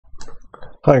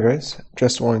Hi guys,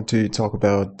 just wanted to talk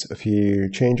about a few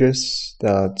changes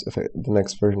that the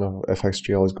next version of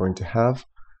FXGL is going to have.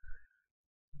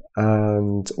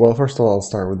 And well, first of all, I'll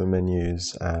start with the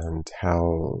menus and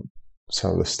how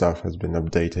some of the stuff has been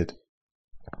updated.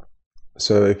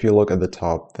 So if you look at the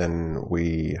top, then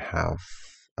we have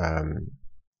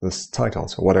this title.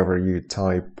 So whatever you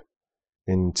type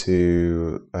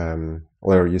into,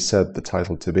 whatever you set the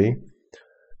title to be,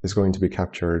 is going to be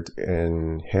captured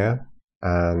in here.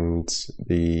 And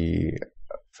the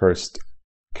first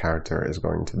character is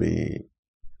going to be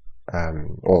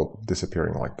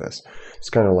disappearing like this. It's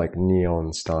kind of like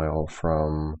neon style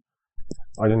from,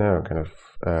 I don't know, kind of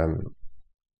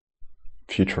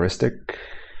futuristic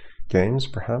games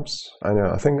perhaps.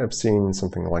 I think I've seen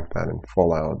something like that in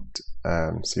Fallout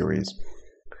series.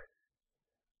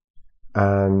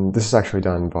 And this is actually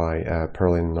done by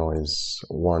Perlin noise,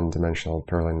 one-dimensional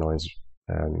Perlin noise,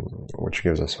 which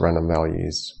gives us random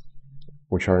values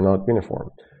which are not uniform.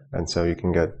 And so you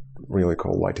can get really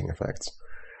cool lighting effects.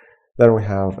 Then we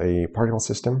have a particle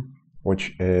system,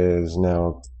 which is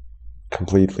now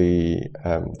completely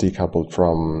decoupled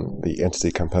from the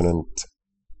entity component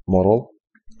model,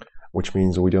 which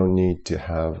means we don't need to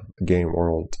have a game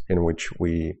world in which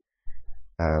we,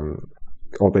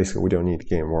 basically we don't need a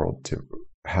game world to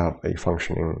have a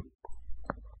functioning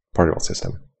particle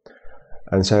system.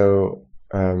 And so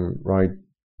right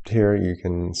here you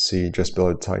can see just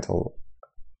below the title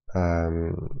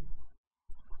kind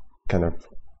of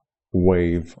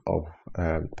wave of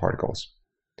particles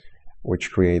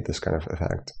which create this kind of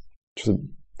effect. It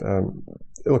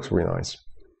looks really nice.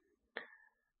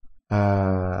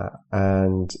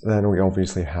 And then we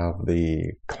obviously have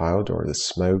the cloud or the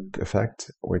smoke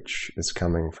effect, which is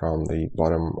coming from the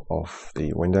bottom of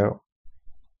the window.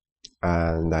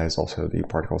 And that is also the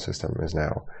particle system is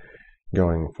now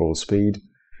going full speed.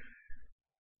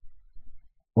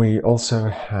 We also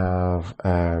have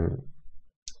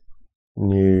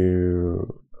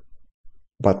new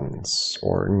buttons,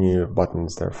 or new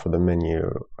buttons there for the menu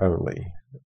only.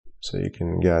 So you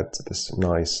can get this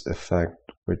nice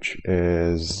effect, which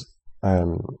is,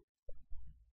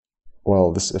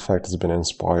 this effect has been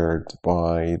inspired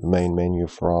by the main menu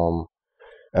from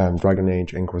Dragon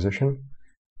Age Inquisition,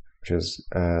 which is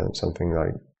something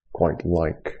I quite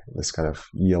like, this kind of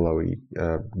yellowy,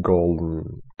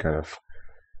 golden kind of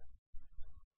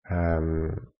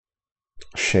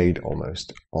shade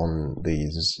almost on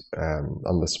these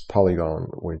on this polygon,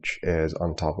 which is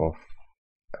on top of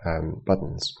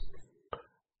buttons.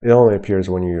 It only appears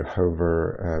when you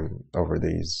hover over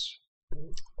these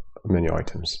menu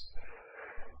items.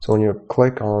 So when you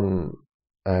click on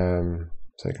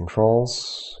say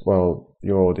controls, well,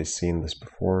 you've already seen this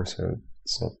before, so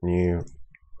it's not new.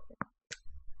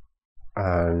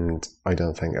 And I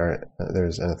don't think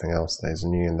there's anything else that is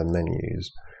new in the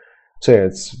menus. So yeah,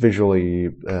 it's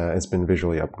been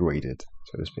visually upgraded,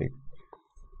 so to speak.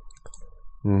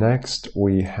 Next,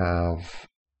 we have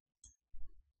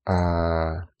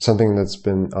something that's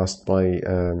been asked by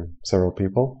several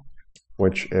people,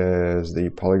 which is the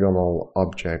polygonal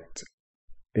object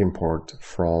import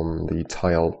from the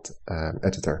tiled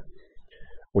editor,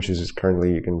 which is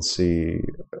currently, you can see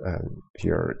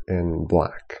here in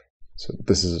black. So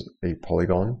this is a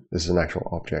polygon, this is an actual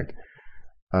object,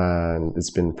 and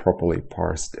it's been properly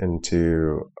parsed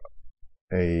into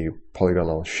a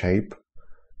polygonal shape.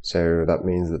 So that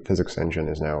means the physics engine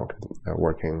is now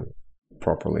working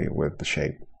properly with the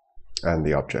shape and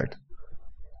the object.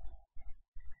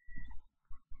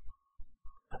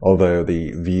 Although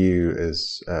the view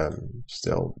is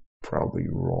still probably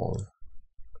wrong.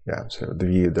 Yeah, so the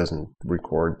view doesn't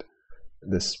record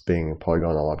this being a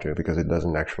polygonal object because it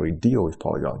doesn't actually deal with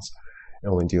polygons. It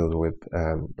only deals with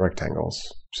rectangles.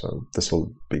 So this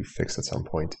will be fixed at some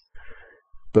point.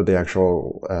 But the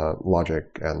actual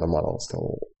logic and the model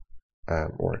still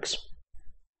works.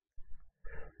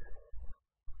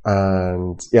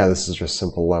 And yeah, this is just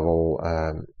simple level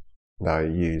that I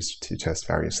use to test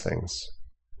various things.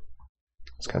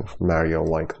 It's kind of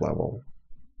Mario-like level.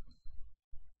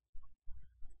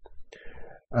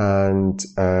 And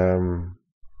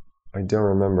I don't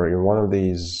remember, in one of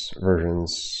these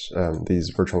versions, these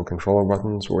virtual controller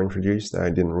buttons were introduced that I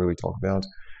didn't really talk about.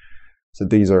 So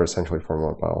these are essentially for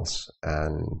mobiles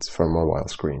and for mobile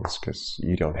screens, because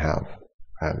you don't have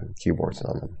keyboards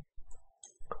on them.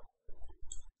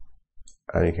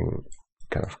 And you can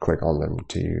kind of click on them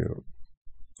to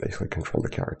basically control the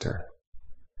character.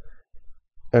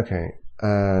 Okay,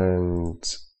 and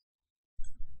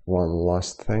one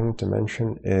last thing to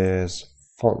mention is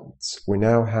fonts. We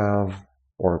now have,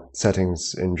 or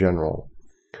settings in general,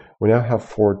 We now have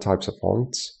 4 types of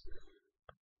fonts,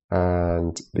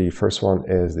 and the first one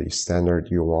is the standard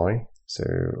UI,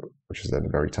 which is at the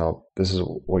very top. This is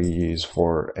what you use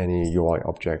for any UI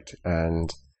object,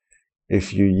 and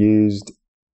if you used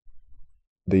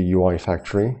the UI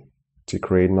factory to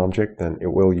create an object, then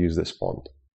it will use this font.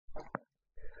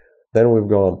 Then we've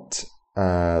got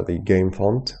the game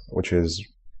font, which is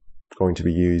going to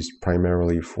be used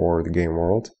primarily for the game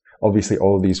world. Obviously,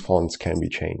 all of these fonts can be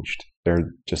changed.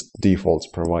 They're just defaults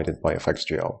provided by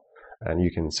FXGL, and you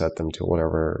can set them to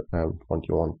whatever font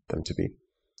you want them to be.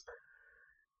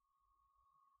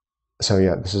 So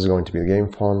yeah, this is going to be the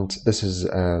game font. This is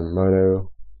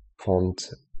Mono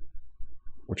font,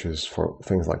 which is for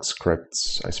things like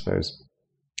scripts, I suppose.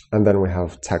 And then we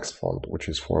have text font, which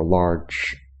is for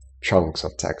large chunks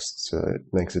of text, so it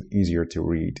makes it easier to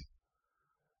read.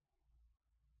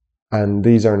 And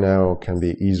these are now can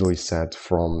be easily set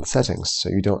from the settings, so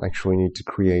you don't actually need to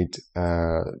create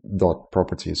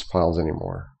 .properties files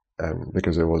anymore,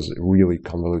 because it was a really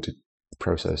convoluted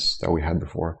process that we had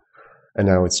before. And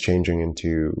now it's changing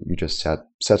into, you just set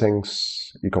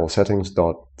settings, you call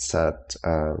settings.set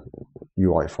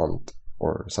UI font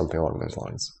or something along those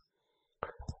lines.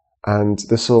 And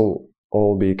this will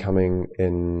all be coming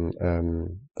in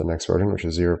the next version, which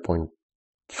is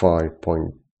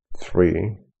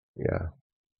 0.5.3. Yeah,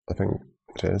 I think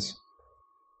it is.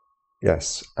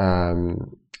 Yes,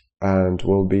 and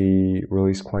will be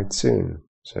released quite soon.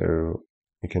 So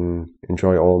you can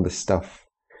enjoy all this stuff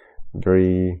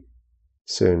very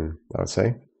soon, I would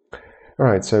say.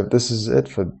 Alright, so this is it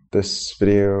for this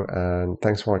video, and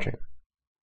thanks for watching.